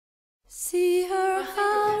See her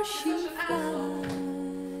how she flies.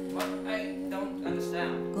 What? I don't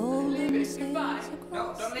understand. Golden sails No,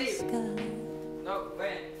 across don't the leave. sky. No,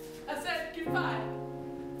 wait. I said goodbye.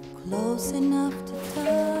 Close enough to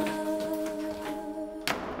touch,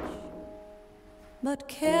 but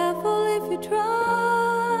careful if you try.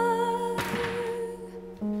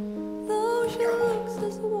 Though she looks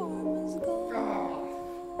as warm as gold,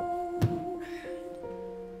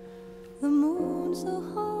 the moon's a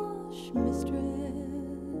harsh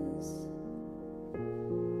mistress.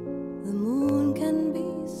 The moon can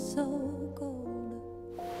be so cold.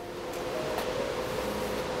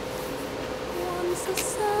 Once the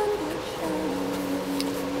sun will shine,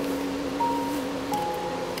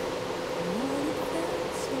 Lord, it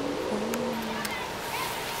felt so cold.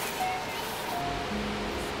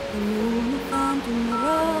 The moon, the fountain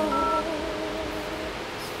rose,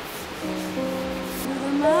 through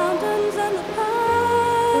the mountains and the pines.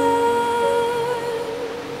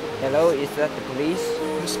 Hello, is that the police?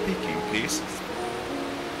 Who's speaking, please?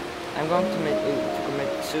 I'm going to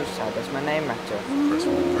commit suicide. Does my name matter? Press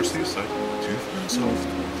 1 for suicide, 2 for assault,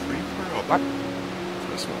 3 for robbery. What?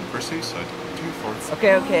 Press 1 for suicide, 2 for...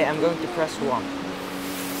 Okay, I'm going to press 1.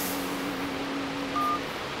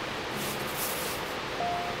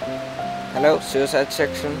 Hello, suicide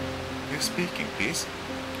section. Who's speaking, please?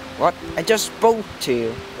 What? I just spoke to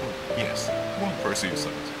you. Oh, yes, 1 for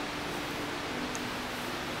suicide.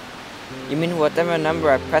 You mean whatever number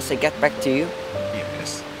I press I get back to you?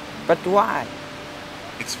 Yes, But why?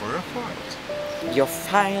 it's for a fight. Your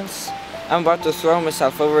files? I'm about to throw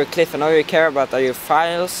myself over a cliff and all you care about are your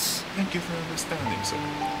files? Thank you for understanding, sir.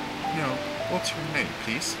 Now, what's your name,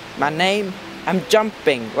 please? My name? I'm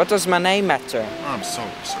jumping. What does my name matter? I'm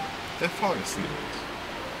sorry, sir. The file's limit.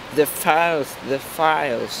 The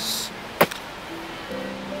files.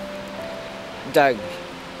 Doug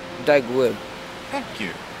Wood. Thank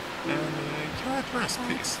you. And your address,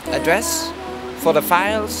 please. Address? For the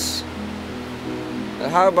files?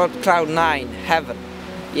 How about Cloud 9? Heaven.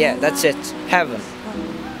 Yeah, that's it. Heaven.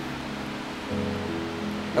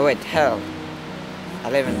 Oh wait, hell. I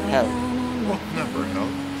live in hell. What number, hell?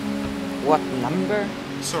 What number?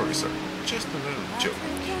 Sorry, sir. Just a little joke.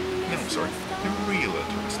 No, sorry. The real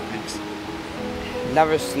address, please.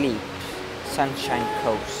 Never sleep. Sunshine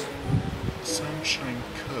Coast. Sunshine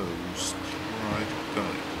Coast. Right, got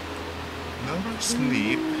it. Never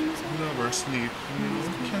sleep. Never sleep.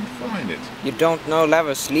 No, can't find it. You don't know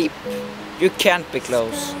never sleep? You can't be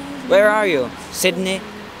close. Where are you? Sydney?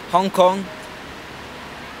 Hong Kong?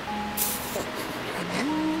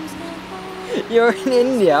 You're in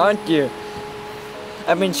India, aren't you?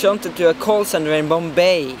 I've been shunted to a call center in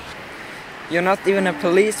Bombay. You're not even a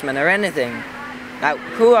policeman or anything. Now,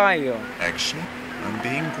 who are you? Actually, I'm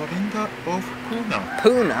being Govinda of Pune.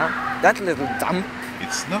 Pune? That little dump?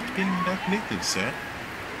 It's not being that little, sir.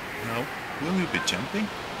 Now, will you be jumping?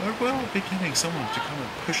 Or will I be getting someone to come and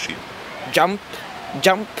push you? Jump?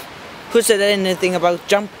 Jump? Who said anything about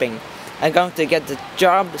jumping? I'm going to get the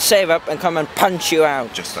job, save up and come and punch you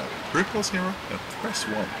out. Just that. 000 and press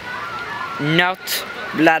 1. Not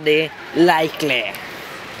bloody likely.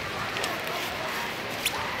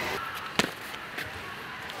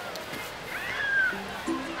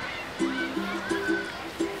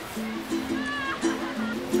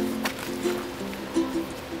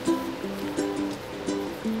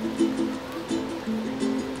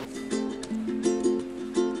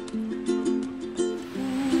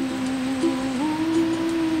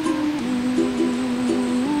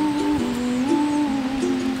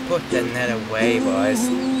 Put the net away, boys.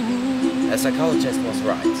 The psychologist was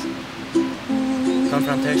right.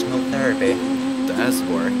 Confrontational therapy does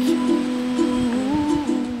work.